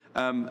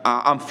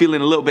I'm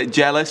feeling a little bit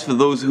jealous for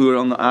those who are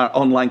on our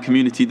online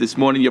community this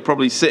morning. You're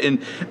probably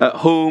sitting at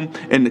home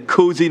in the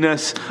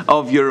coziness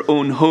of your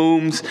own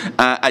homes.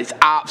 It's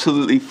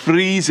absolutely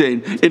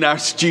freezing in our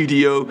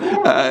studio.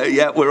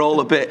 We're all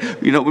a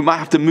bit, we might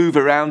have to move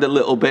around a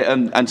little bit.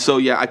 And so,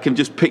 I can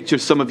just picture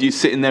some of you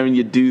sitting there in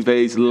your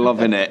duvets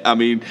loving it. I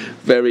mean,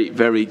 very,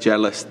 very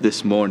jealous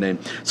this morning.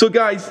 So,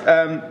 guys,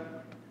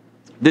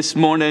 this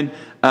morning,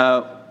 I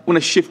want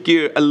to shift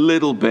gear a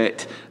little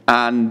bit.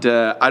 And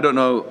I don't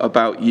know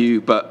about you,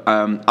 but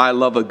I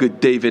love a good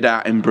David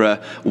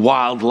Attenborough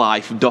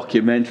wildlife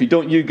documentary.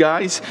 Don't you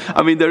guys?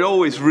 I mean, they're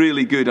always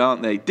really good,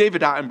 aren't they?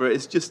 David Attenborough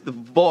is just the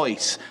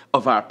voice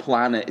of our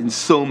planet in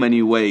so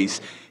many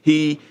ways.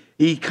 He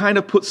kind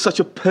of puts such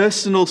a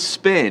personal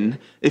spin,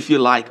 if you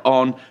like,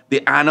 on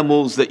the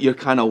animals that you're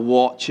kind of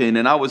watching.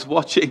 And I was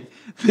watching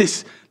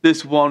this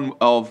one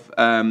of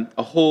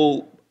a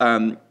whole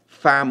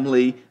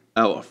family,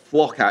 or a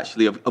flock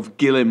actually, of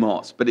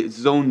guillemots, but it's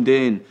zoned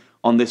in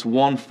on this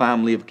one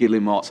family of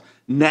guillemots,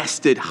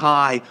 nested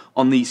high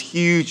on these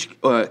huge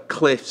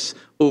cliffs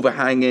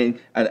overhanging,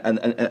 and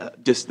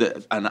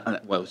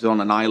it was on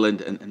an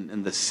island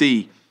and the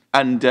sea.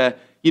 And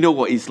you know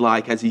what he's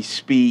like as he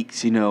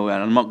speaks, and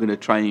I'm not going to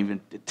try and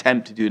even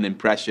attempt to do an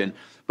impression,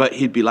 but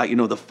he'd be like,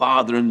 the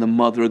father and the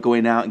mother are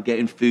going out and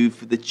getting food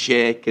for the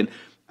chick,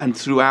 and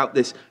throughout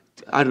this,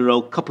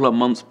 couple of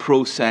months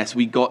process,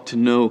 we got to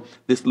know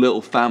this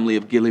little family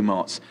of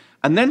guillemots.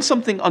 And then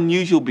something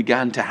unusual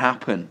began to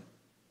happen.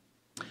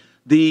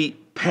 The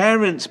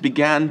parents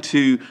began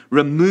to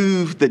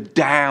remove the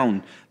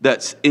down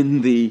that's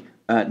in the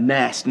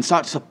nest and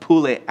start to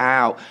pull it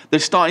out. They're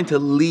starting to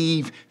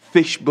leave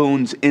fish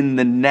bones in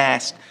the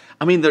nest.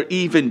 I mean, they're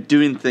even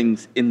doing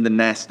things in the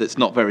nest that's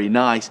not very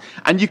nice.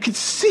 And you could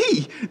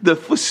see the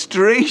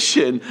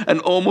frustration and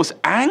almost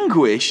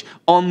anguish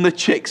on the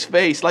chick's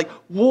face. Like,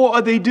 what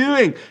are they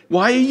doing?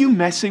 Why are you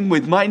messing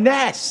with my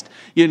nest?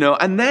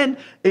 And then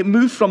it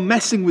moved from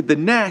messing with the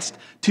nest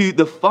to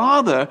the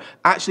father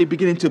actually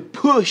beginning to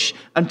push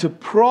and to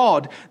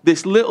prod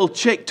this little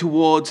chick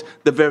towards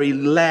the very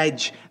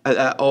ledge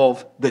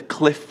of the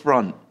cliff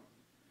front.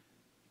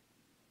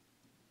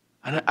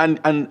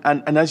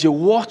 And as you're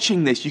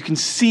watching this, you can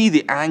see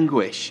the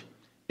anguish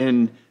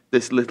in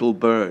this little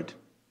bird.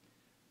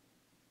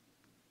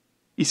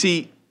 You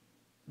see,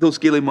 those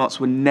guillemots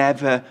were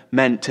never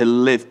meant to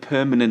live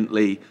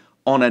permanently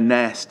on a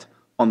nest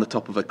on the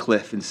top of a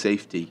cliff in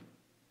safety.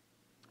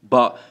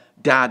 But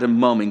Dad and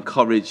Mum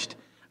encouraged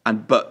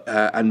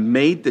and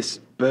made this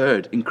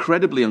bird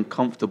incredibly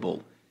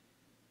uncomfortable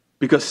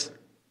because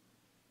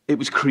it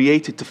was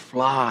created to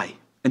fly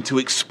and to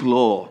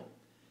explore.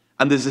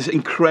 And there's this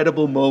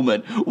incredible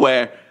moment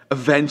where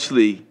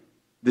eventually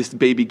this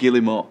baby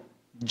guillemot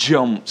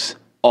jumps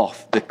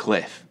off the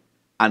cliff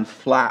and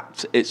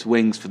flaps its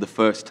wings for the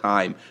first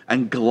time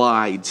and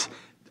glides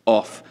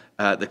off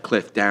the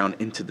cliff down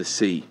into the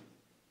sea.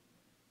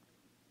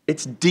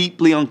 It's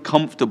deeply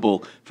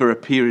uncomfortable for a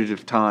period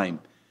of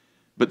time,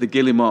 but the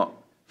guillemot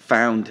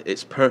found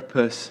its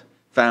purpose,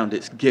 found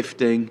its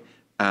gifting,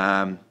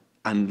 and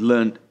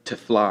learned to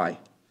fly.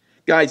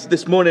 Guys,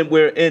 this morning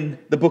we're in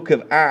the book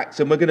of Acts,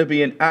 and we're going to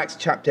be in Acts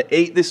chapter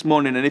 8 this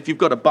morning. And if you've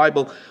got a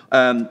Bible,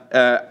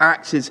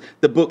 Acts is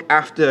the book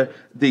after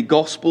the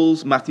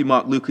Gospels, Matthew,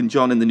 Mark, Luke, and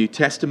John in the New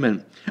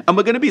Testament. And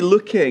we're going to be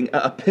looking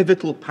at a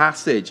pivotal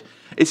passage.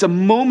 It's a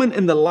moment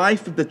in the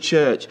life of the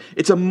church.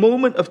 It's a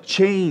moment of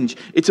change.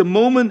 It's a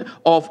moment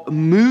of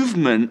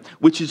movement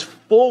which is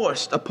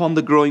forced upon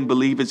the growing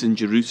believers in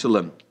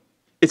Jerusalem.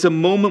 It's a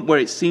moment where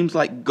it seems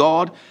like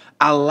God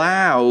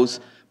allows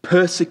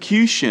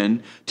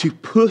persecution to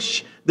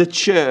push the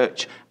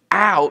church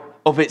out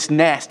of its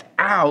nest,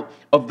 out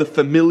of the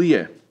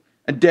familiar.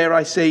 And dare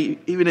I say,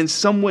 even in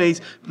some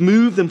ways,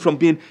 move them from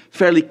being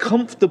fairly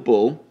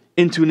comfortable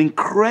into an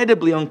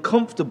incredibly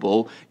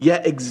uncomfortable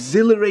yet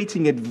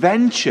exhilarating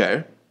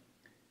adventure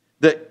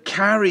that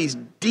carries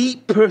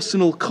deep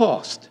personal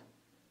cost.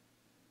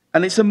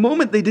 And it's a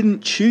moment they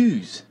didn't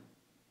choose,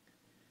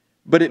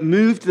 but it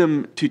moved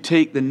them to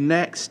take the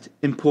next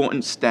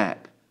important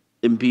step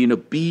in being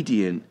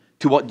obedient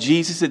to what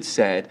Jesus had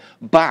said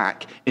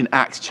back in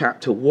Acts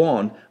chapter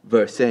 1,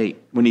 verse 8,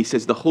 when he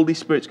says, the Holy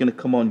Spirit's going to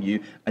come on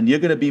you, and you're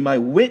going to be my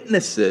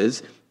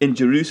witnesses in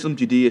Jerusalem,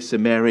 Judea,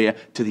 Samaria,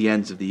 to the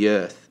ends of the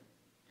earth.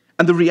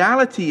 And the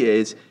reality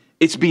is,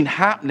 it's been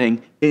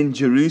happening in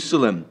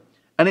Jerusalem.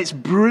 And it's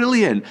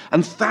brilliant.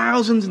 And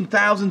thousands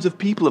of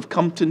people have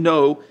come to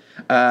know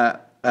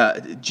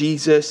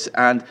Jesus,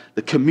 and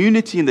the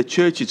community in the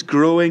church is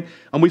growing.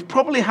 And we've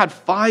probably had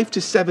 5 to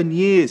 7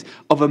 years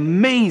of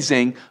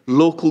amazing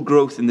local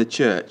growth in the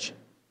church.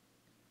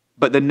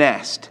 But the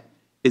nest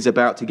is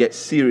about to get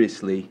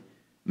seriously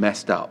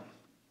messed up.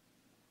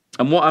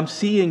 And what I'm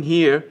seeing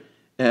here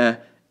in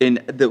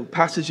the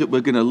passage that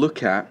we're going to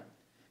look at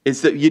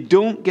is that you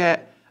don't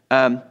get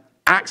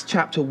Acts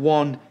chapter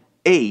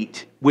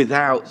 1:8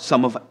 without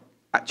some of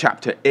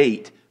chapter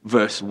 8,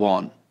 verse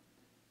 1.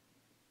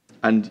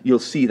 And you'll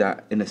see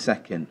that in a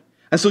second.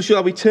 And so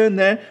shall we turn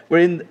there? We're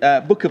in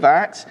book of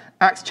Acts,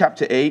 Acts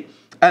chapter 8.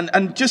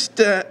 And just,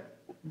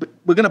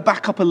 we're going to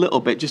back up a little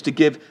bit just to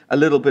give a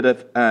little bit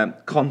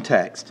of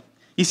context.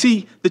 You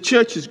see, the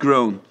church has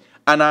grown,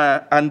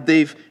 and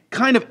they've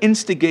kind of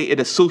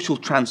instigated a social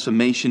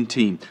transformation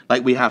team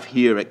like we have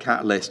here at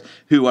Catalyst,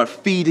 who are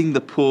feeding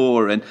the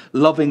poor and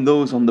loving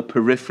those on the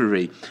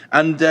periphery.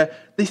 And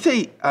they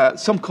say,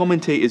 some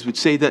commentators would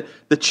say that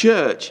the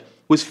church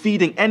was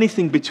feeding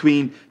anything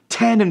between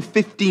 10 and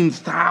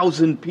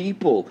 15,000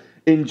 people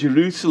in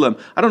Jerusalem.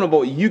 I don't know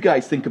what you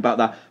guys think about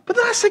that, but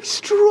that's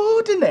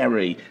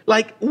extraordinary.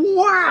 Like,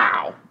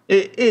 wow,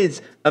 it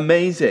is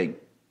amazing.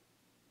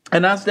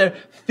 And as they're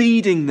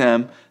feeding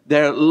them,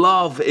 their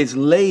love is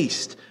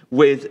laced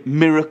with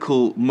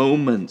miracle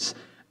moments.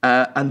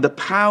 And the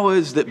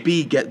powers that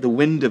be get the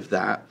wind of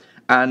that.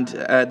 And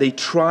they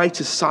try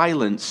to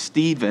silence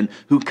Stephen,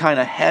 who kind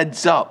of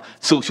heads up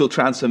Social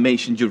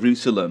Transformation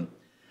Jerusalem.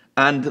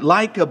 And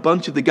like a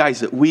bunch of the guys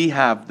that we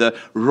have, the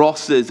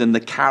Rosses and the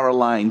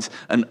Carolines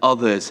and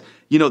others,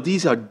 you know,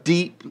 these are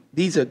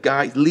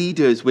guys,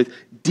 leaders with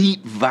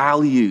deep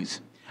values.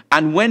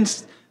 And when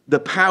the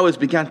powers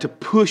began to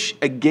push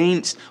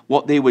against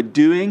what they were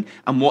doing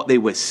and what they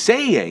were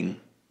saying,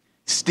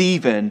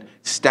 Stephen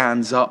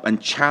stands up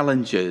and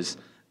challenges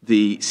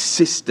the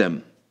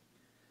system,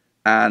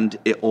 and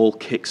it all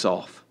kicks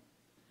off.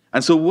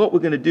 And so what we're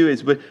going to do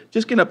is we're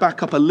just going to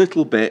back up a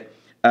little bit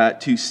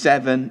to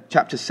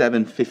chapter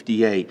 7,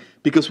 58,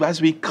 because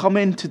as we come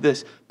into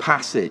this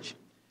passage,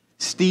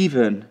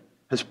 Stephen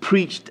has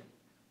preached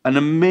an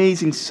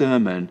amazing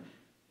sermon,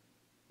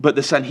 but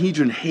the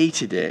Sanhedrin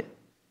hated it,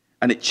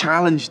 and it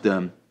challenged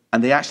them,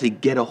 and they actually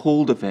get a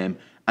hold of him,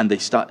 and they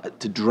start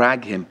to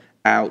drag him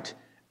out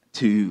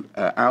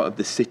of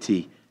the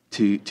city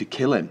to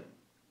kill him.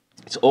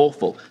 It's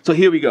awful. So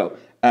here we go.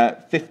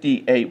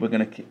 58. We're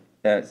going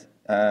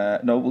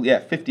to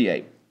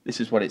 58.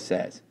 This is what it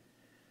says.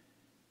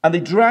 And they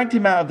dragged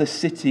him out of the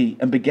city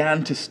and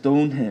began to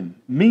stone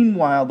him.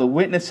 Meanwhile, the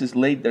witnesses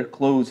laid their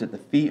clothes at the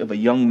feet of a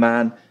young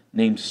man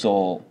named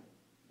Saul.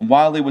 And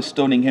while they were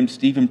stoning him,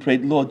 Stephen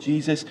prayed, "Lord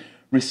Jesus,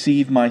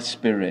 receive my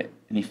spirit."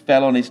 And he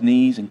fell on his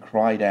knees and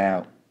cried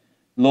out,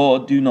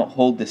 "Lord, do not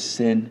hold this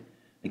sin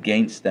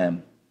against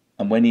them."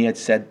 And when he had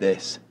said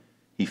this,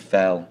 he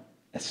fell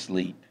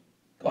asleep.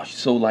 Gosh,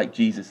 so like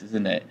Jesus,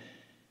 isn't it?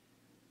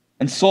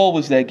 And Saul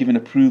was there giving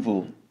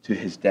approval to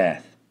his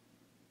death.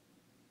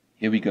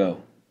 Here we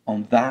go.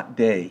 On that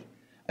day,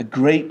 a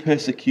great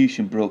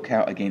persecution broke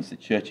out against the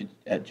church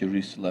at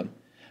Jerusalem,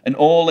 and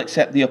all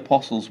except the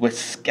apostles were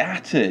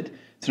scattered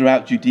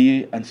throughout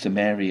Judea and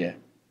Samaria.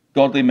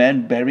 Godly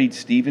men buried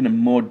Stephen and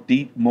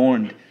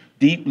mourned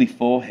deeply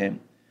for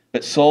him.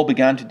 But Saul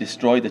began to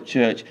destroy the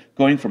church.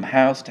 Going from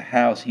house to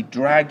house, he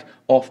dragged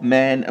off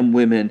men and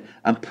women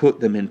and put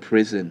them in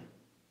prison.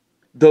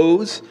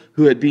 Those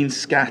who had been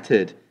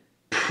scattered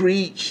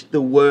preached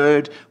the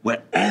word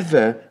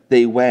wherever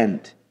they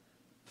went.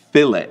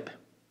 Philip,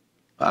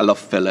 I love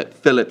Philip.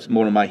 Philip's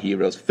one of my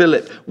heroes.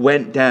 Philip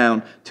went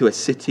down to a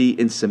city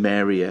in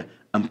Samaria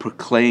and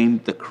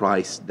proclaimed the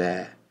Christ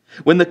there.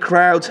 When the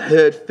crowds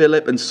heard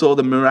Philip and saw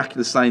the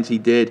miraculous signs he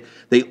did,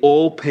 they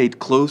all paid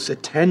close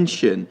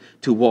attention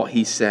to what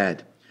he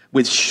said.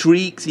 With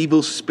shrieks,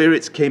 evil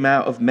spirits came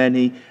out of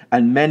many,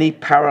 and many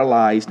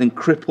paralyzed and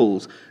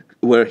cripples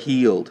were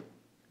healed.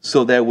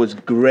 So there was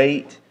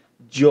great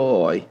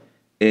joy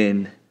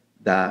in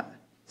that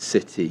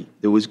city.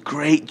 There was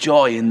great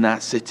joy in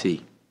that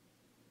city.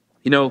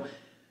 You know,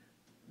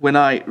 when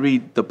I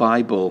read the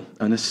Bible,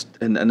 and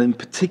in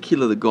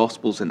particular the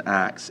Gospels and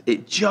Acts,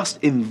 it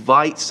just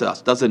invites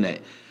us, doesn't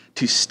it,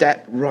 to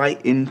step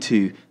right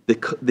into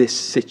this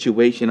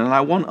situation. And I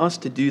want us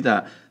to do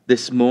that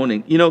this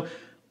morning. You know,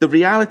 the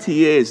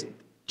reality is,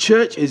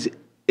 church is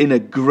in a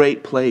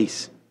great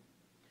place,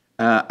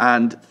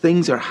 and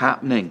things are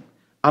happening.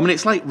 I mean,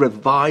 it's like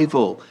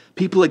revival.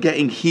 People are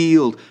getting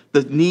healed.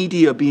 The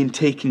needy are being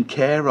taken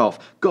care of.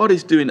 God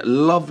is doing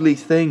lovely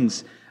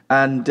things.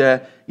 And,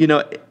 you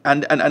know,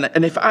 and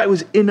if I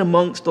was in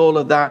amongst all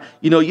of that,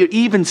 you know, you're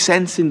even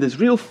sensing there's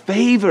real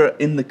favor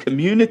in the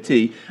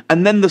community.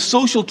 And then the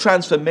social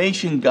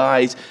transformation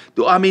guys,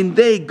 I mean,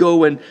 they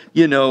go and,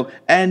 you know,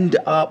 end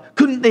up,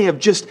 couldn't they have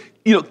just,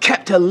 you know,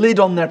 kept a lid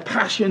on their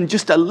passion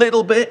just a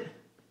little bit?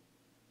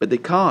 But they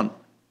can't.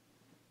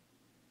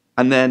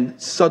 And then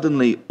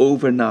suddenly,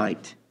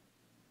 overnight,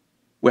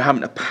 we're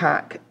having to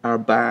pack our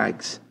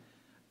bags,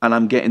 and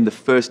I'm getting the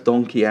first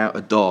donkey out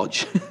of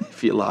Dodge,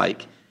 if you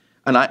like.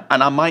 And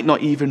I might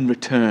not even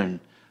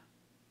return.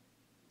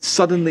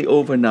 Suddenly,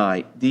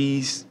 overnight,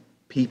 these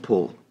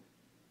people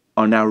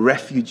are now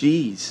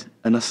refugees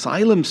and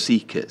asylum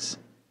seekers.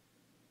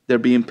 They're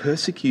being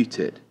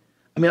persecuted.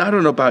 I mean, I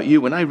don't know about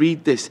you. When I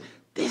read this,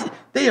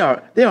 they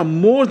are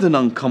more than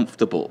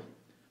uncomfortable.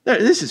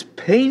 This is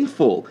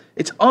painful.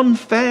 It's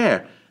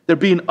unfair. They're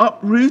being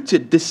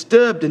uprooted,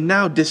 disturbed, and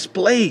now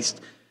displaced.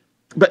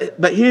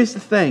 But here's the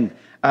thing.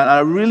 And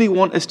I really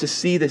want us to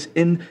see this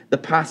in the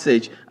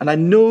passage. And I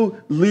know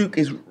Luke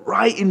is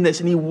writing this,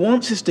 and he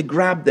wants us to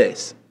grab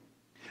this.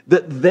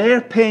 that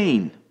their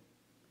pain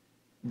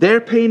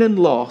and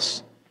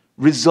loss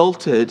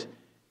resulted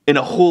in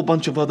a whole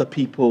bunch of other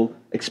people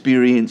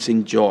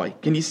experiencing joy.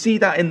 Can you see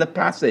that in the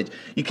passage?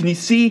 Can you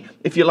see,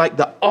 if you like,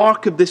 the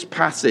arc of this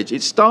passage?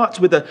 It starts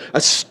with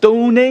a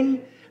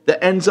stoning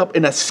that ends up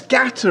in a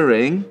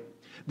scattering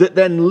that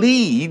then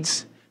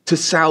leads to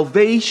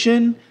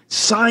salvation,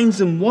 signs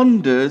and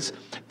wonders,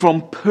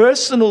 from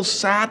personal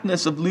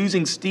sadness of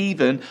losing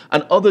Stephen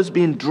and others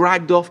being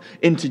dragged off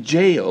into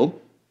jail,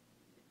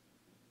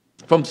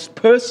 from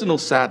personal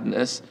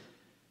sadness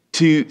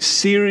to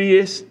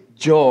serious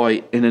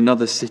joy in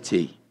another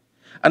city.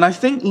 And I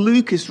think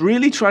Luke is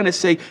really trying to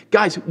say,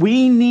 guys,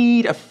 we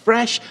need a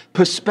fresh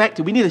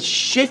perspective. We need a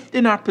shift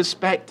in our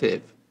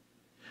perspective.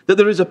 That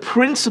there is a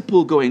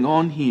principle going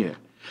on here.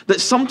 That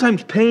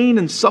sometimes pain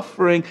and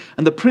suffering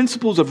and the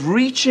principles of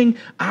reaching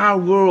our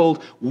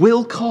world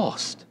will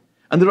cost.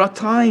 And there are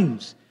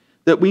times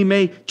that we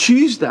may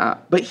choose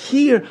that. But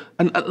here,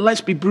 and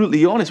let's be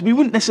brutally honest, we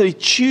wouldn't necessarily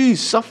choose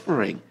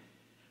suffering.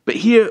 But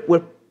here,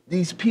 where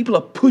these people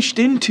are pushed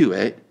into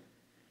it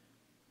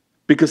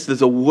because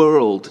there's a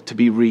world to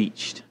be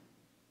reached.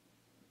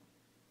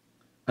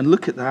 And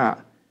look at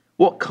that.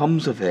 What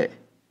comes of it?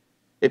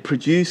 It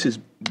produces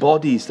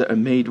bodies that are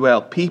made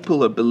well.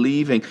 People are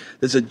believing.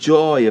 There's a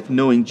joy of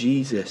knowing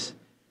Jesus.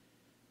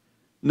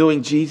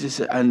 Knowing Jesus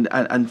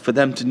and for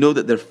them to know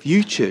that their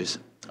futures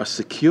are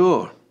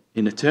secure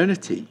in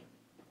eternity.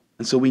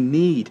 And so we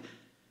need,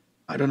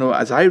 I don't know,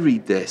 as I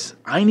read this,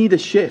 I need a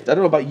shift. I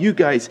don't know about you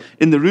guys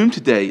in the room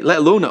today, let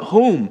alone at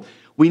home.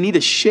 We need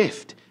a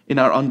shift in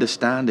our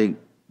understanding.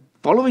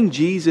 Following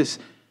Jesus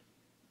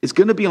is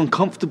going to be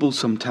uncomfortable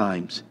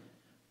sometimes.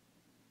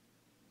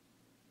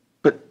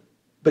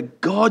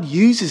 But God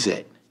uses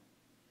it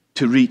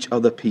to reach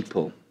other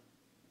people.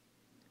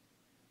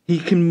 He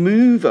can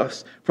move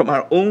us from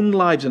our own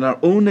lives and our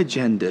own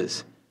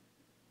agendas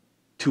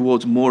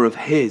towards more of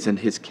His and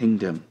His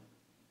kingdom.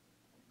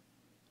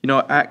 You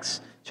know,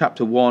 Acts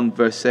chapter 1,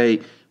 verse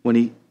 8, when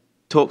he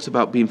talks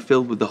about being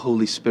filled with the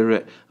Holy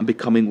Spirit and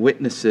becoming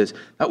witnesses,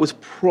 that was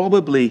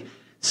probably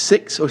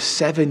 6 or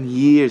 7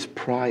 years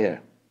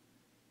prior.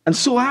 And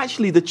so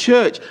actually the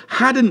church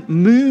hadn't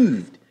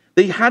moved.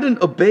 They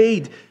hadn't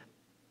obeyed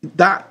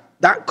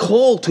that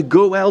call to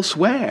go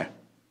elsewhere.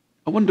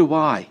 I wonder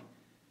why.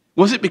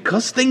 Was it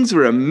because things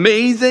were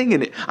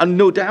amazing? And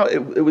no doubt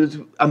it was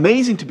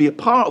amazing to be a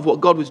part of what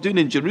God was doing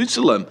in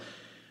Jerusalem.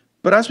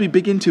 But as we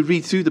begin to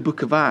read through the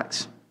book of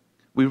Acts,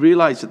 we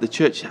realize that the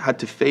church had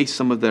to face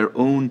some of their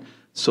own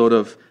sort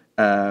of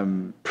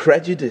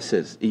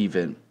prejudices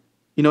even.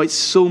 You know, it's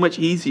so much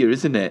easier,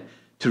 isn't it,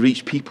 to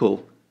reach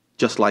people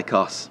just like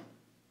us.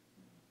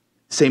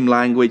 Same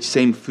language,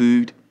 same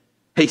food.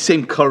 Hey,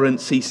 same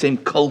currency, same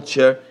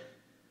culture.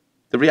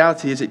 The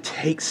reality is it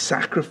takes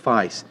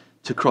sacrifice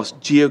to cross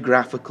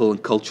geographical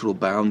and cultural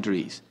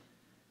boundaries.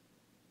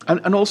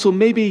 And also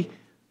maybe,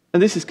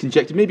 and this is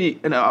conjecture, maybe,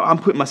 and I'm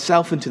putting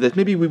myself into this,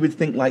 maybe we would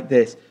think like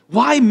this: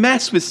 why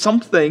mess with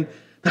something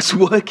that's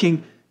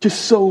working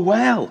just so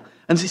well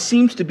and it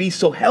seems to be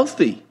so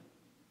healthy?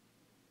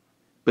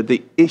 But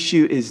the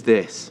issue is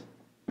this: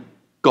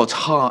 God's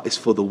heart is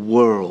for the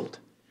world.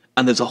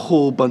 And there's a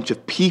whole bunch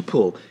of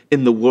people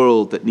in the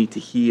world that need to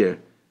hear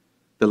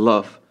the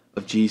love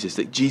of Jesus,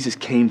 that Jesus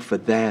came for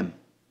them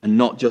and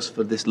not just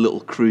for this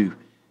little crew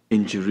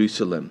in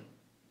Jerusalem.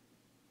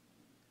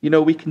 You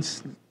know, we can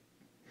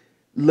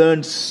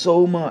learn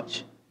so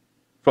much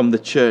from the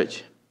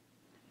church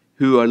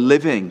who are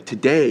living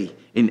today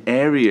in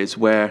areas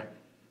where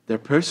they're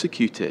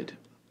persecuted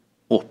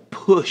or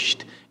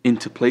pushed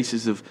into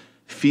places of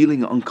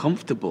feeling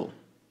uncomfortable.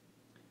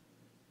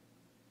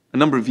 A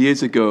number of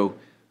years ago,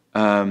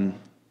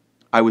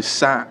 I was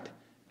sat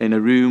in a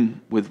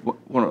room with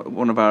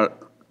one of our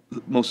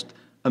most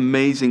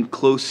amazing,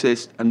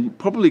 closest, and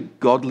probably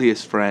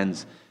godliest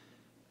friends,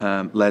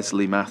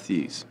 Leslie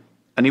Matthews.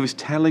 And he was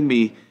telling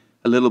me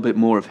a little bit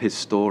more of his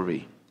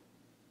story.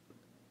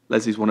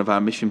 Leslie's one of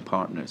our mission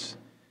partners.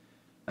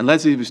 And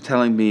Leslie was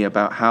telling me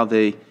about how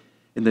they,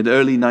 in the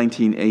early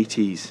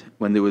 1980s,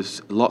 when there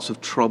was lots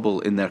of trouble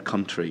in their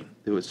country,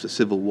 there was a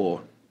civil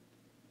war,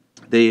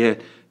 they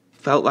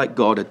felt like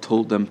God had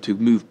told them to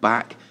move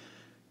back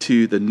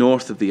to the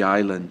north of the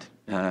island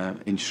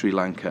in Sri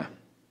Lanka.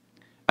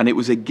 And it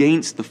was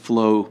against the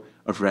flow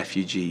of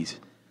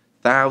refugees.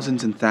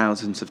 Thousands and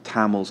thousands of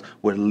Tamils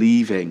were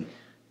leaving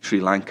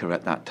Sri Lanka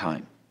at that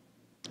time.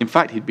 In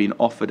fact, he'd been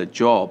offered a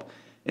job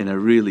in a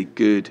really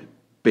good,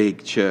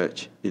 big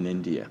church in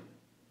India.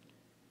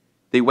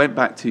 They went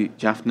back to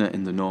Jaffna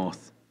in the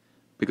north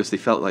because they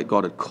felt like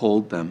God had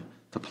called them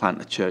to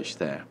plant a church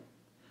there.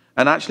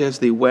 And actually, as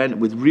they went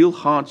with real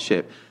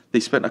hardship, they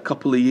spent a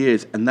couple of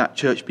years and that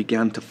church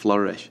began to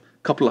flourish.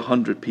 A couple of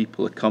hundred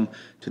people had come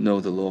to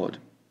know the Lord.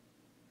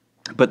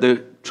 But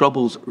the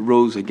troubles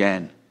rose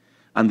again,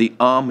 and the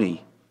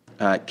army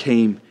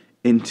came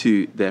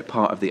into their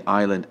part of the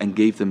island and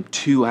gave them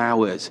 2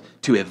 hours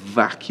to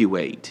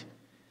evacuate.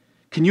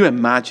 Can you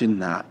imagine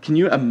that? Can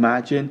you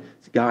imagine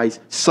guys,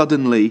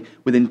 suddenly,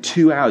 within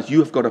 2 hours, you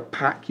have got to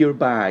pack your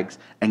bags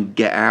and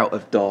get out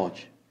of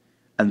Dodge.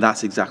 And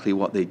that's exactly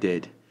what they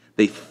did.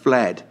 They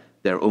fled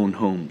their own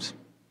homes.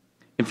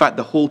 In fact,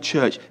 the whole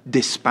church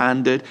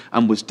disbanded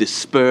and was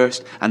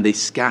dispersed, and they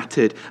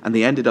scattered, and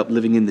they ended up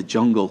living in the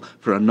jungle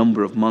for a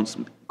number of months,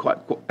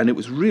 and it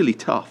was really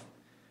tough.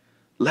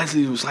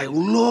 Leslie was like,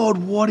 Lord,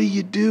 what are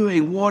you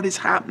doing? What is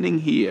happening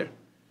here?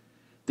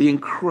 The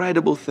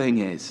incredible thing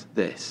is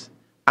this: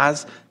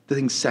 as the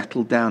things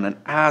settled down and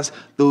as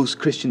those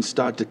Christians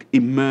started to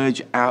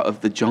emerge out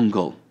of the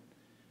jungle,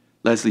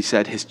 Leslie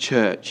said his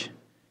church,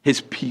 his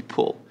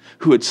people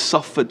who had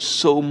suffered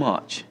so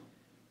much,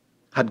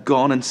 had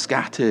gone and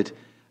scattered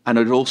and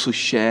had also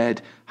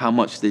shared how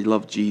much they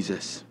loved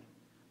Jesus.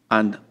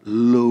 And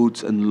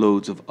loads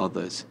of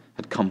others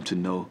had come to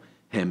know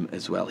him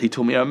as well. He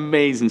told me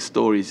amazing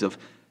stories of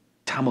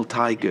Tamil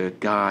Tiger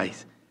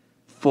guys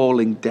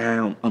falling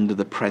down under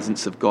the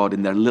presence of God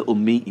in their little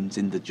meetings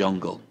in the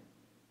jungle.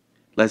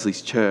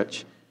 Leslie's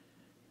church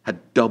had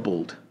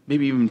doubled,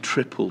 maybe even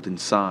tripled in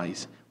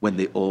size when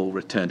they all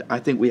returned. I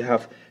think we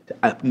have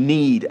a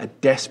need, a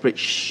desperate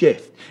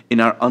shift in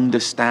our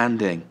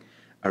understanding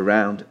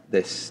around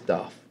this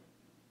stuff.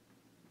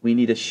 We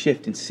need a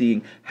shift in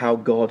seeing how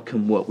God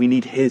can work. We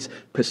need his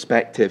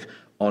perspective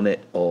on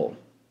it all.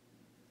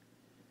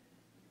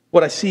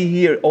 What I see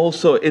here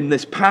also in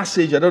this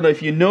passage, I don't know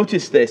if you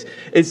notice this,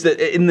 is that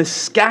in the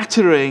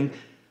scattering,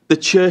 the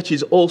church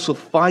is also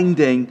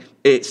finding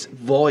its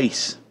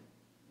voice.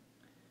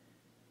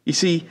 You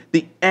see,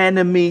 the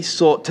enemy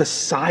sought to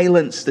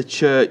silence the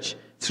church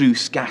through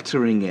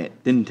scattering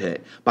it, didn't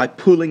it? By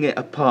pulling it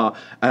apart.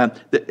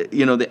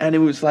 The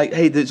enemy was like,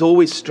 hey, there's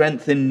always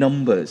strength in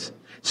numbers,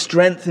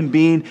 strength in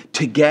being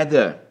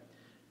together.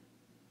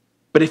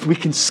 But if we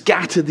can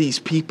scatter these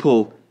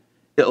people,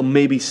 it'll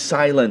maybe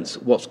silence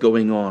what's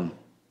going on.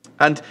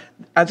 And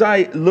as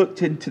I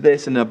looked into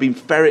this and I've been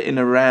ferreting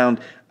around,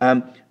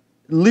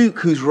 Luke,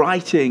 who's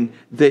writing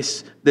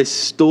this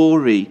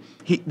story,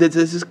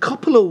 there's a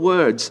couple of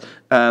words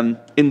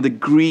in the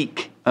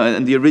Greek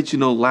and the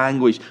original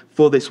language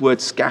for this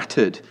word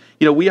scattered.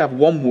 You know, we have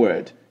one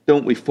word,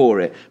 don't we, for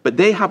it? But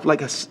they have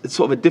like a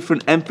sort of a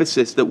different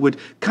emphasis that would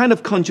kind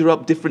of conjure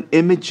up different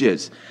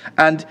images.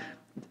 And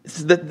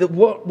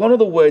one of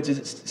the words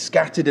is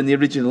scattered in the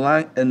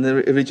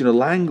original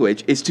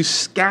language is to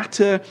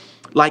scatter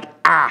like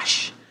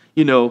ash.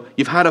 You know,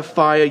 you've had a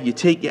fire, you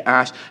take your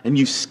ash and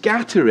you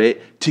scatter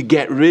it to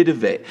get rid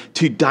of it,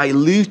 to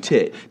dilute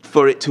it,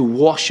 for it to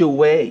wash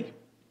away.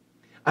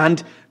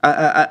 And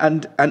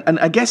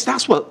I guess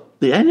that's what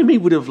the enemy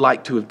would have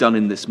liked to have done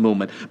in this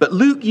moment. But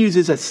Luke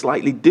uses a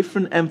slightly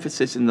different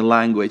emphasis in the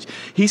language.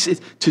 He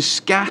says to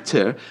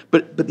scatter,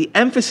 but the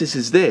emphasis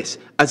is this: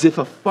 as if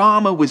a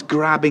farmer was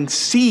grabbing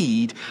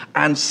seed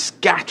and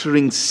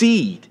scattering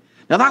seed.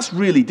 Now that's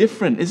really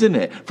different, isn't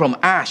it, from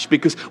ash?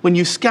 Because when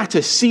you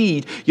scatter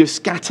seed, you're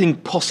scattering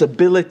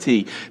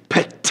possibility,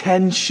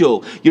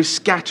 potential. You're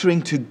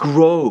scattering to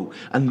grow.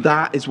 And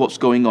that is what's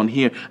going on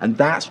here. And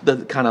that's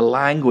the kind of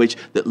language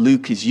that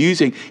Luke is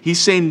using. He's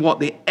saying what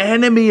the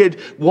enemy had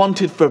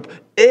wanted for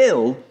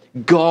ill,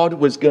 God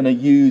was going to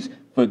use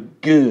for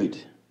good.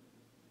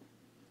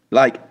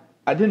 Like,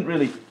 I didn't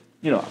really...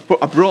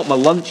 I brought my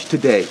lunch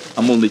today.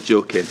 I'm only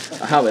joking.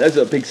 I have it. That's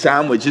a big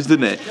sandwich,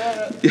 isn't it?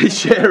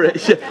 Share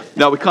it.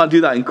 No, we can't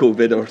do that in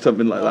COVID or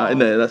something like that,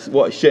 isn't it? That's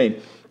what a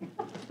shame.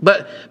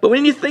 But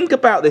when you think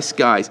about this,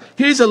 guys,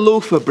 here's a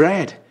loaf of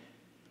bread.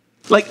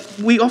 Like,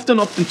 we often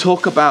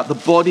talk about the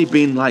body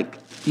being like,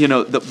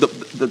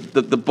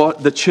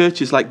 the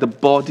church is like the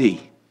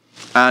body.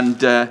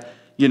 And,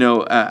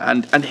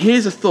 and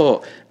here's a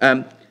thought.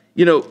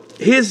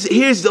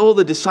 Here's all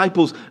the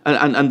disciples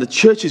and the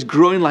church is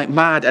growing like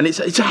mad, and it's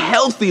a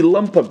healthy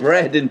lump of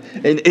bread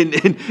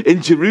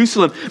in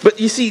Jerusalem. But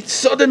you see,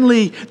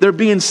 suddenly they're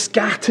being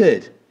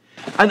scattered.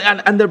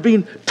 And they're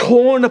being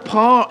torn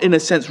apart in a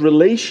sense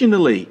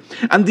relationally.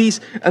 And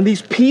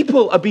these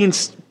people are being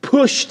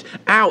pushed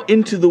out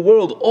into the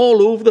world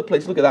all over the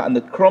place. Look at that, and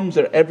the crumbs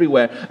are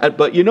everywhere.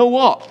 But you know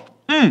what?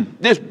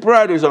 This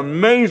bread is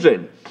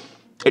amazing.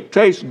 It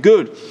tastes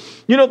good.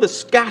 You know, the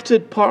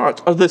scattered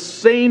parts are the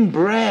same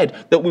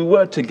bread that we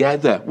were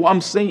together. What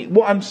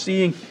I'm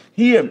seeing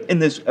here in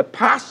this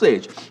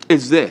passage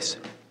is this.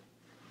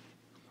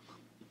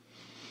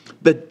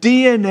 The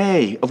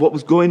DNA of what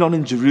was going on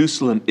in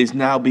Jerusalem is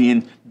now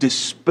being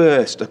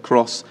dispersed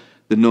across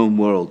the known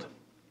world.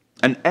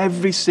 And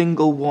every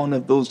single one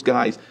of those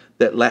guys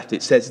that left,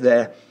 it says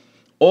there,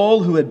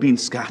 all who had been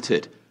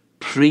scattered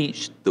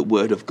preached the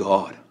word of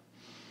God.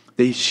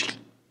 They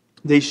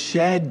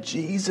shared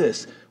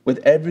Jesus with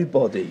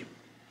everybody.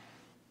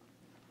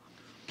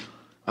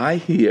 I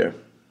hear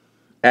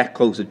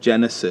echoes of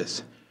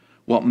Genesis.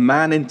 What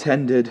man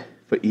intended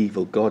for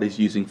evil, God is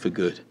using for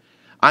good.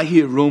 I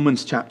hear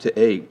Romans chapter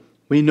 8.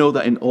 We know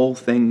that in all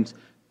things,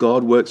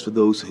 God works for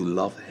those who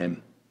love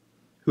him,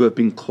 who have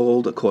been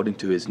called according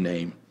to his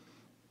name.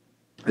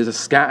 There's a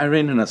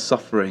scattering and a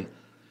suffering,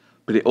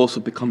 but it also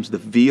becomes the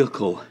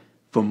vehicle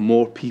for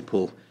more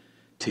people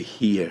to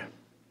hear.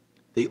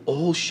 They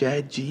all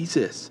shared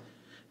Jesus.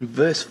 In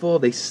verse 4,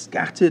 they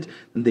scattered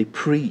and they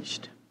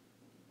preached.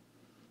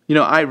 You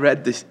know, I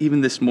read this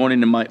even this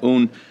morning in my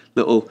own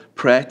little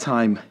prayer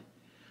time.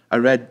 I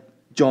read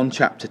John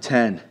chapter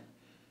 10,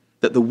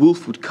 that the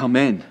wolf would come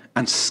in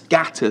and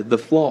scatter the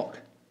flock.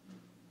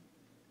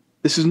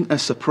 This isn't a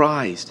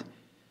surprise,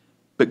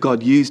 but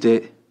God used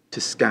it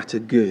to scatter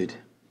good.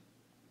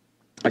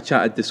 I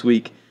chatted this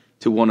week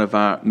to one of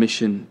our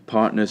mission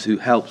partners who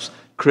helps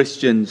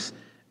Christians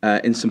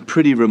in some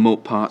pretty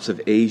remote parts of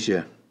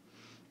Asia.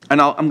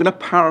 And I'm going to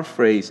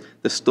paraphrase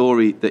the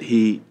story that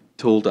he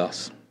told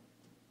us.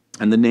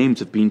 And the names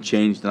have been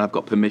changed, and I've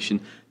got permission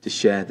to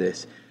share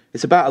this.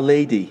 It's about a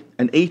lady,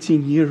 an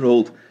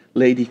 18-year-old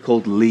lady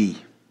called Lee.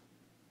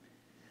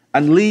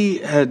 And Lee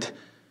had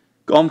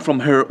gone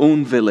from her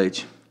own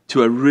village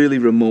to a really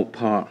remote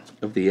part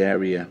of the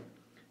area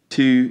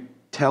to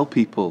tell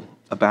people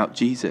about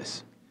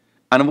Jesus.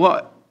 And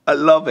what I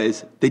love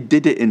is they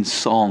did it in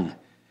song.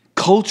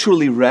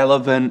 Culturally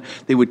relevant,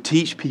 they would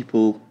teach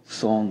people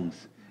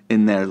songs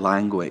in their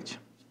language.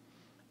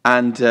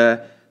 And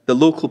the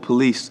local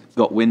police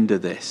got wind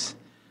of this,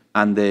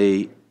 and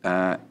they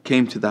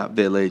came to that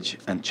village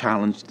and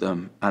challenged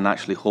them and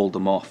actually hauled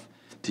them off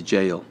to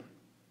jail.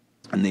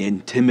 And they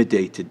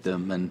intimidated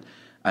them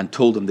and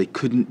told them they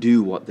couldn't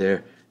do what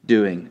they're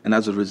doing. And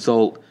as a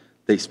result,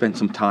 they spent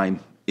some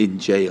time in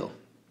jail.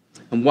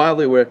 And while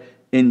they were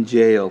in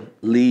jail,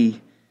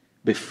 Lee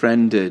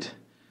befriended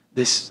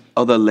this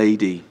other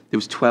lady. There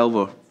was 12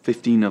 or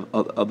 15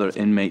 of other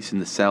inmates in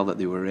the cell that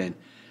they were in.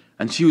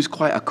 And she was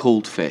quite a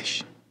cold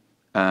fish.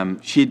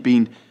 She had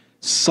been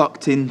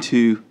sucked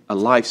into a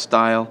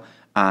lifestyle,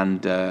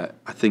 and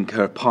I think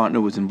her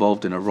partner was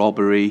involved in a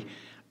robbery.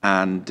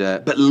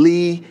 But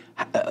Lee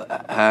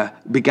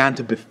began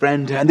to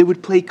befriend her, and they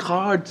would play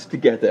cards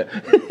together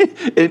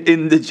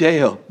in the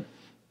jail.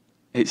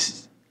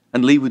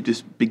 And Lee would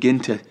just begin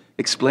to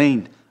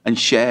explain and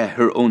share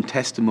her own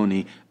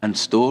testimony and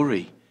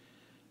story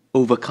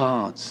over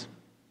cards.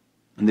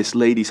 And this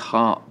lady's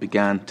heart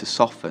began to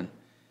soften,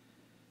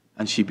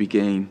 and she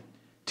began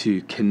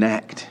to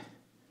connect.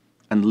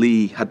 And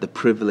Lee had the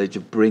privilege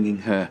of bringing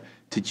her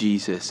to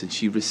Jesus, and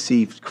she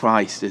received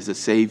Christ as a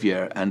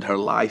Savior, and her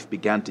life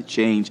began to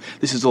change.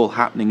 This is all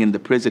happening in the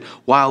prison.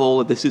 While all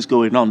of this is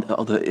going on, the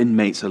other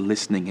inmates are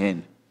listening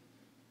in.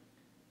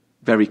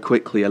 Very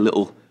quickly, a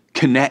little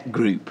connect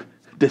group,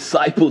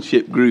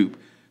 discipleship group,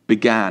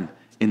 began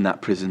in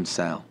that prison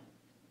cell.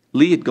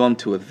 Lee had gone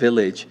to a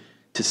village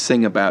to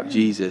sing about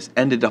Jesus,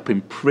 ended up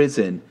in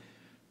prison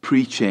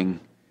preaching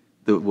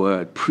the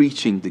word,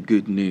 preaching the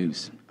good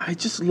news. I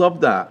just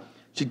love that.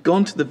 She'd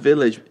gone to the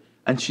village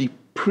and she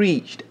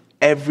preached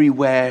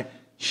everywhere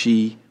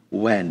she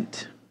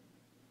went.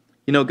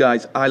 You know,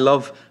 guys, I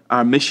love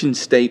our mission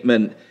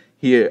statement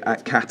here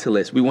at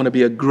Catalyst. We want to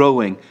be a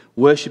growing,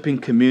 worshiping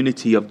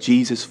community of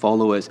Jesus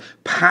followers,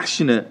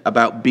 passionate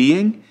about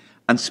being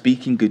and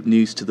speaking good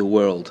news to the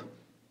world.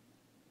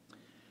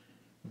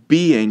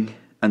 Being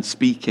and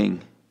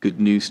speaking good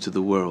news to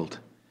the world.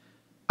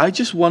 I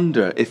just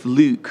wonder if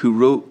Luke, who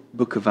wrote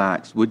Book of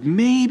Acts, would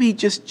maybe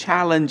just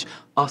challenge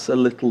us a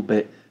little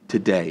bit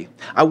today.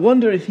 I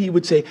wonder if he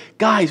would say,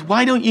 guys,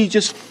 why don't you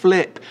just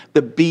flip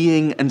the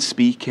being and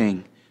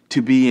speaking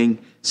to being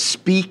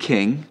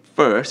speaking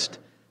first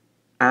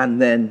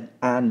and then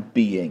and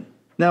being.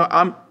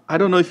 Now, I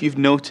don't know if you've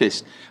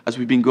noticed as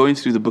we've been going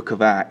through the book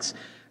of Acts,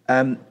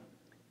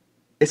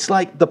 it's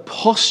like the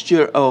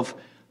posture of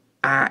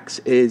Acts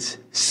is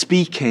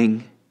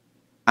speaking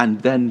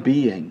and then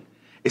being.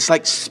 It's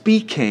like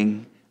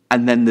speaking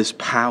and then there's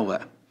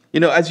power. You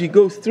know, as you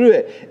go through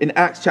it in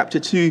Acts chapter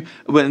 2,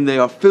 when they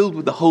are filled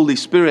with the Holy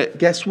Spirit,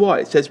 guess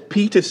what? It says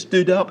Peter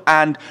stood up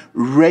and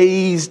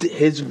raised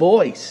his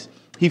voice.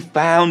 He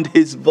found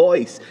his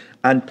voice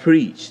and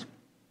preached.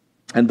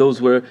 And those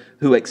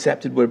who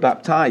accepted were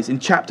baptized. In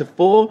chapter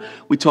 4,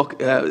 we talk.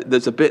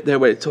 There's a bit there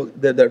where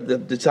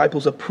the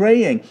disciples are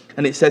praying.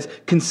 And it says,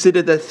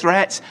 consider the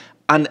threats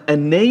and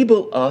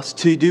enable us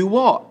to do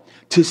what?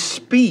 To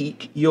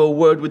speak your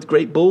word with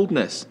great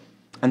boldness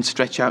and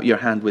stretch out your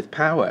hand with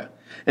power.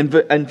 In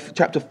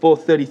chapter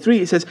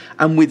 4:33, it says,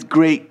 and with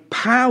great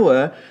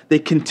power they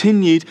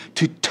continued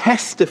to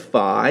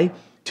testify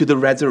to the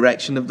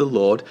resurrection of the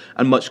Lord,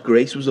 and much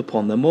grace was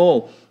upon them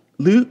all.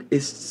 Luke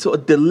is sort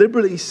of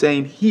deliberately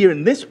saying here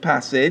in this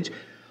passage,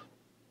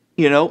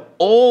 you know,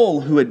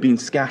 all who had been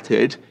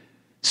scattered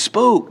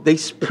spoke, they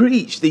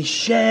preached, they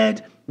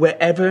shared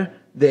wherever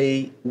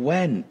they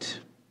went.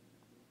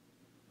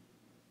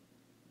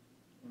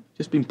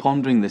 Just been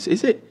pondering this.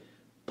 Is it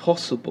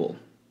possible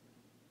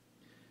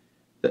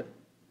that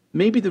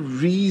maybe the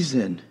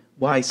reason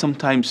why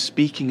sometimes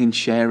speaking and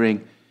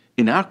sharing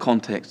in our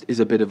context is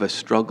a bit of a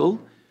struggle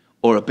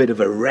or a bit of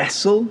a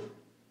wrestle?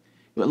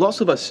 But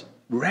lots of us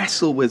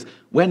wrestle with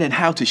when and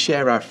how to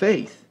share our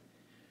faith.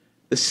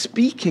 The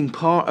speaking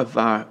part of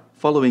our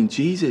following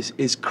Jesus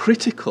is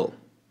critical.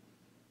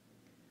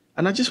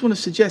 And I just want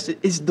to suggest,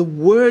 is the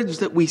words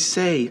that we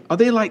say, are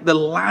they like the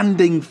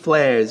landing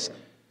flares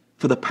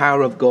for the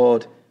power of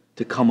God to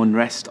to come and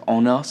rest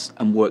on us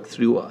and work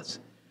through us.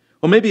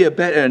 Or maybe a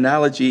better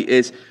analogy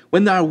is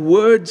when our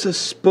words are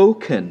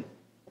spoken,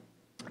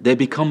 they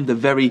become the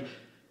very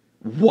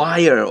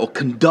wire or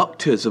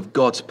conductors of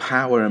God's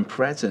power and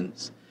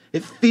presence.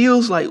 It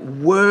feels like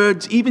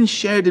words, even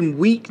shared in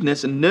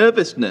weakness and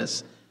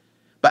nervousness,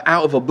 but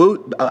out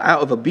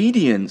of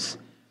obedience,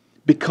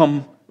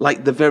 become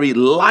like the very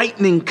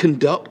lightning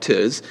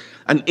conductors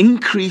and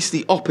increase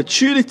the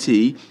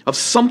opportunity of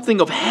something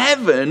of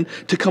heaven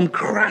to come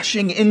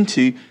crashing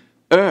into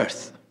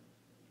earth.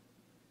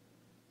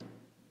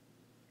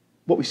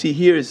 What we see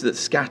here is that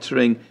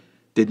scattering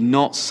did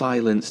not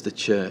silence the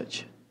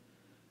church,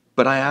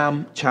 but I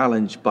am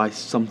challenged by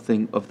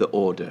something of the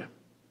order.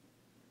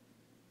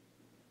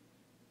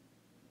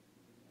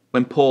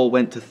 When Paul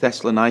went to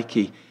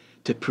Thessaloniki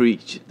to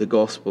preach the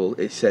gospel,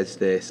 it says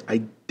this: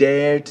 I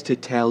dared to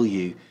tell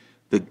you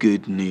the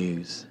good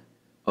news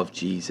of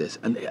Jesus.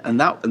 And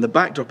the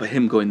backdrop of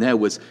him going there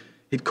was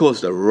he'd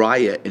caused a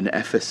riot in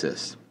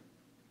Ephesus.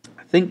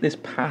 I think this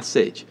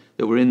passage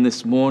that we're in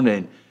this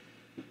morning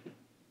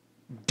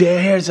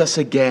dares us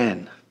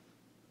again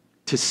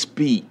to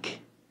speak.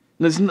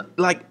 And it's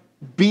like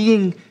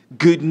being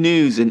good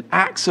news and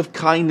acts of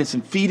kindness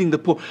and feeding the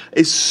poor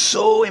is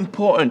so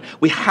important.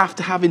 We have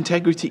to have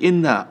integrity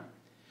in that.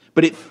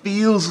 But it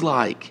feels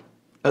like,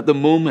 at the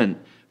moment,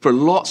 for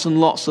lots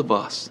and lots of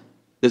us,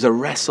 there's a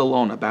wrestle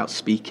on about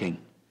speaking.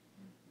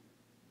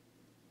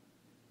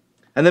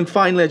 And then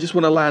finally, I just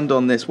want to land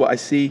on this. What I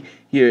see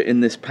here in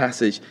this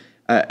passage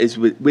is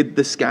with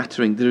the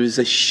scattering, there is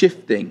a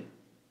shifting.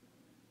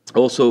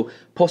 Also,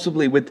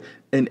 possibly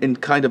in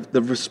kind of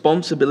the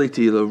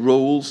responsibility, the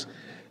roles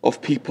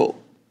of people.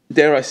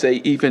 Dare I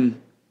say,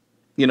 even,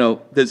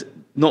 there's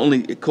not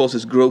only it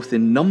causes growth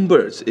in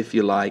numbers, if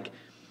you like,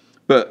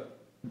 but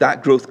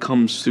that growth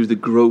comes through the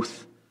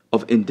growth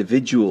of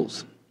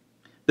individuals.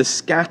 The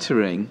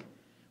scattering,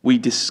 we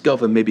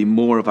discover maybe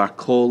more of our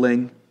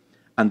calling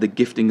and the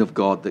gifting of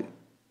God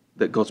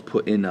that God's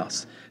put in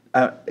us.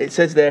 It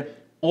says there,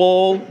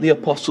 all the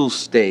apostles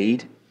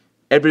stayed,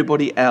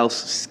 everybody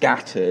else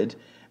scattered,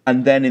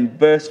 and then in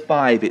verse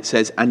 5 it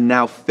says, and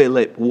now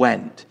Philip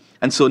went.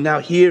 And so now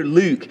here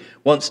Luke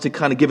wants to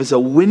kind of give us a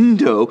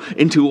window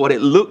into what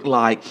it looked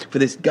like for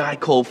this guy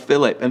called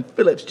Philip. And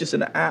Philip's just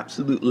an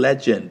absolute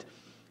legend.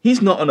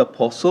 He's not an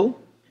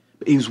apostle,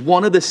 but he was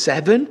one of the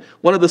 7,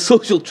 one of the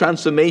social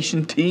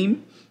transformation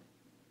team.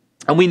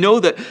 And we know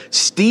that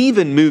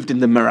Stephen moved in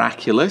the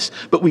miraculous,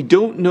 but we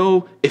don't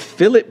know if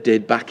Philip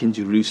did back in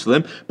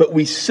Jerusalem, but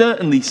we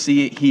certainly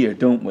see it here,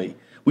 don't we?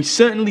 We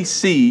certainly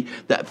see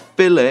that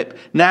Philip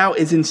now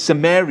is in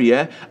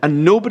Samaria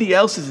and nobody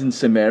else is in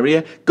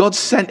Samaria. God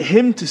sent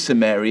him to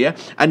Samaria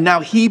and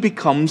now he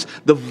becomes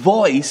the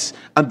voice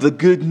and the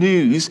good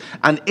news.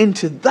 And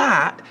into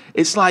that,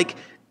 it's like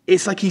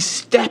he's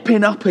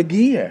stepping up a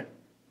gear.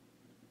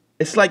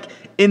 It's like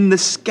in the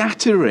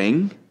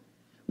scattering,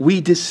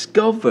 we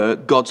discover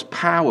God's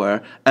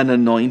power and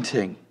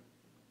anointing.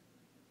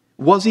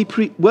 Was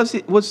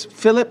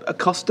Philip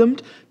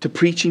accustomed to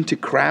preaching to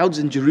crowds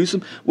in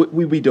Jerusalem?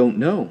 We don't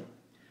know.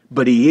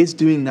 But he is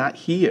doing that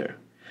here.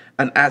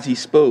 And as he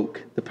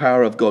spoke, the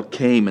power of God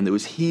came and there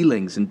was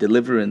healings and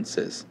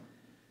deliverances.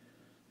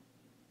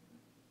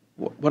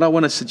 What I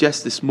want to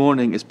suggest this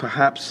morning is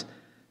perhaps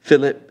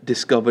Philip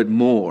discovered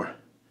more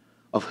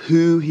of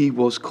who he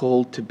was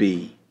called to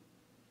be.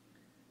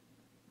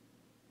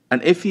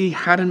 And if he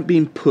hadn't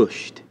been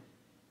pushed,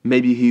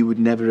 maybe he would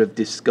never have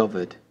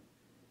discovered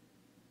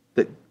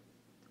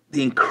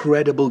the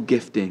incredible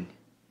gifting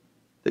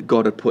that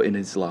God had put in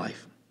his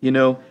life.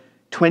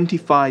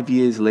 25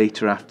 years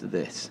later after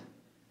this,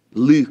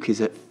 Luke is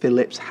at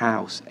Philip's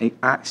house in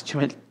Acts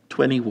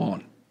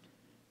 21.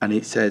 And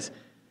it says,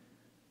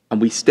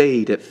 and we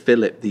stayed at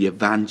Philip the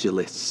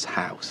evangelist's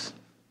house.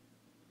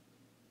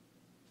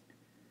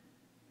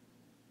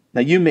 Now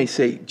you may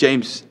say,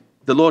 James,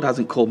 the Lord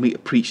hasn't called me to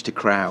preach to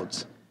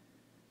crowds.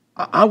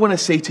 I want to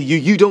say to you,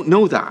 you don't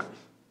know that.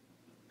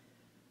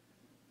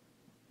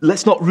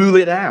 Let's not rule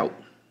it out.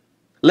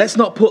 Let's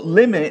not put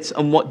limits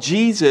on what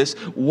Jesus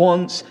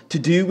wants to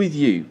do with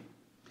you.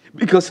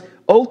 Because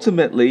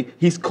ultimately,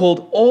 he's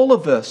called all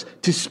of us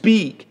to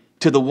speak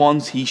to the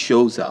ones he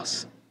shows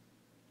us.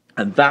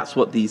 And that's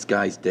what these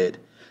guys did.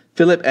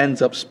 Philip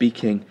ends up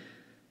speaking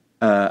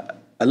a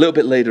little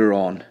bit later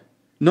on,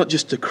 not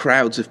just to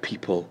crowds of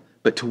people,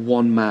 but to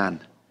one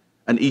man,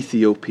 an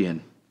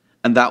Ethiopian.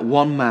 And that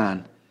one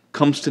man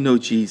comes to know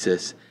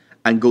Jesus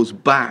and goes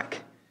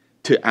back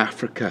to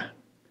Africa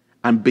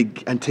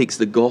and takes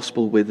the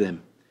gospel with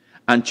him.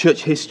 And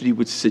church history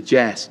would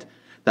suggest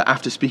that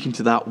after speaking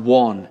to that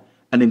one,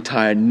 an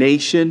entire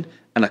nation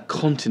and a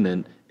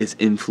continent is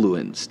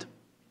influenced.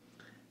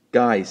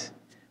 Guys,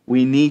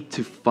 we need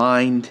to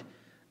find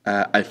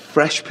a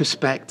fresh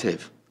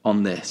perspective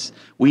on this.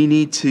 We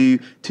need to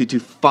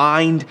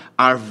find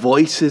our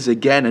voices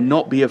again and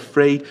not be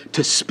afraid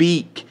to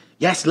speak.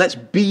 Yes, let's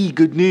be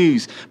good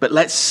news, but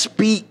let's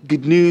speak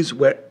good news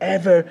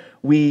wherever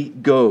we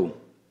go.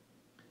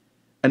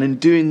 And in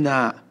doing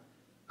that,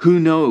 who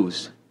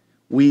knows?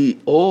 we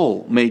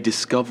all may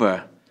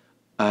discover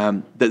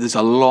that there's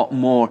a lot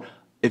more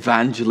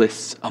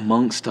evangelists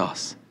amongst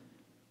us.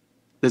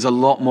 There's a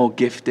lot more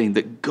gifting,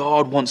 that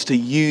God wants to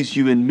use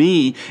you and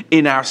me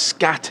in our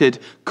scattered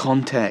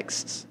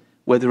contexts,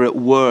 whether at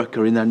work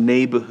or in our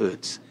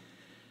neighborhoods.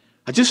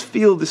 I just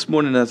feel this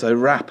morning as I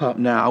wrap up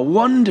now, I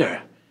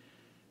wonder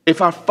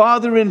if our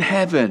Father in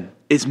heaven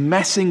is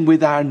messing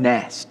with our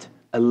nest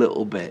a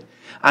little bit.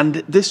 And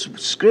this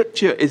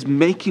scripture is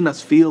making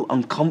us feel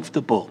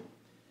uncomfortable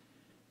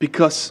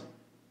because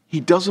he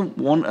doesn't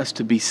want us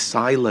to be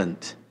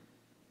silent.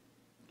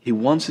 He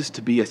wants us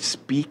to be a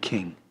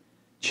speaking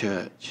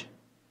church,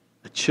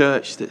 a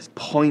church that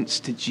points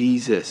to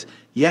Jesus.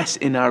 Yes,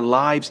 in our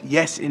lives,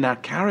 yes, in our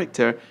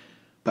character,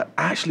 but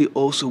actually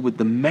also with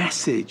the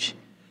message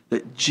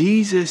that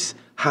Jesus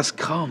has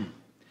come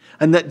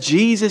and that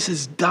Jesus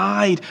has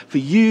died for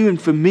you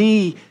and for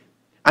me.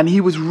 And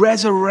he was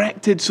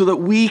resurrected so that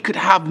we could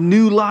have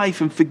new life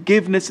and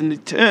forgiveness and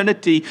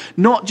eternity,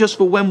 not just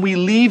for when we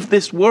leave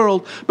this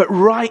world, but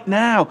right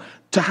now,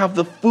 to have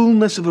the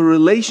fullness of a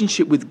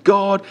relationship with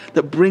God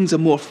that brings a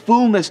more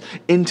fullness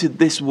into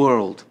this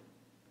world.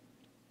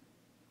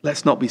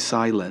 Let's not be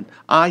silent.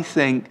 I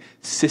think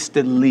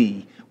Sister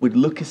Lee would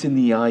look us in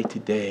the eye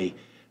today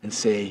and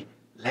say,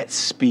 let's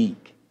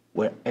speak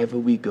wherever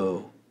we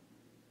go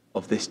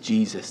of this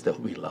Jesus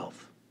that we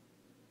love.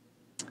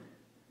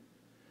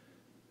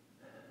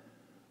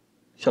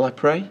 Shall I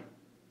pray?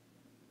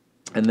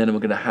 And then we're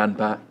going to hand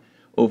back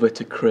over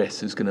to Chris,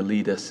 who's going to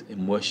lead us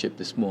in worship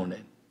this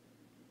morning.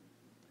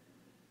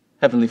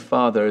 Heavenly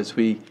Father, as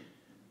we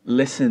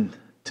listen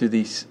to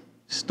these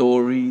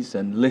stories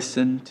and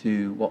listen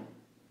to what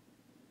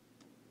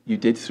you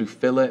did through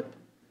Philip,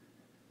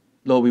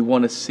 Lord, we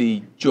want to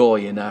see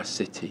joy in our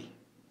city.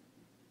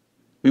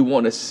 We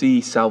want to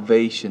see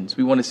salvations.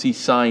 We want to see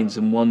signs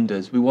and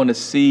wonders. We want to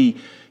see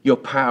your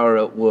power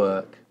at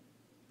work.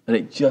 And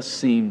it just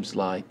seems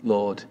like,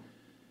 Lord,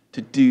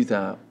 to do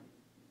that,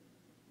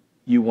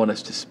 you want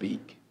us to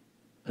speak.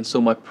 And so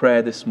my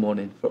prayer this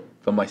morning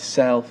for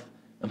myself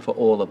and for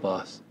all of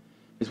us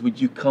is,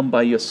 would you come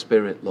by your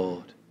Spirit,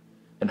 Lord,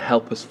 and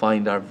help us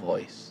find our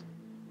voice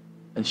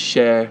and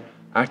share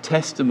our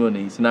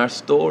testimonies and our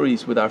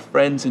stories with our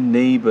friends and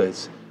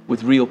neighbors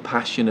with real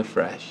passion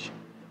afresh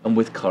and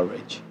with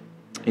courage.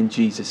 In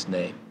Jesus'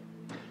 name,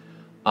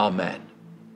 amen.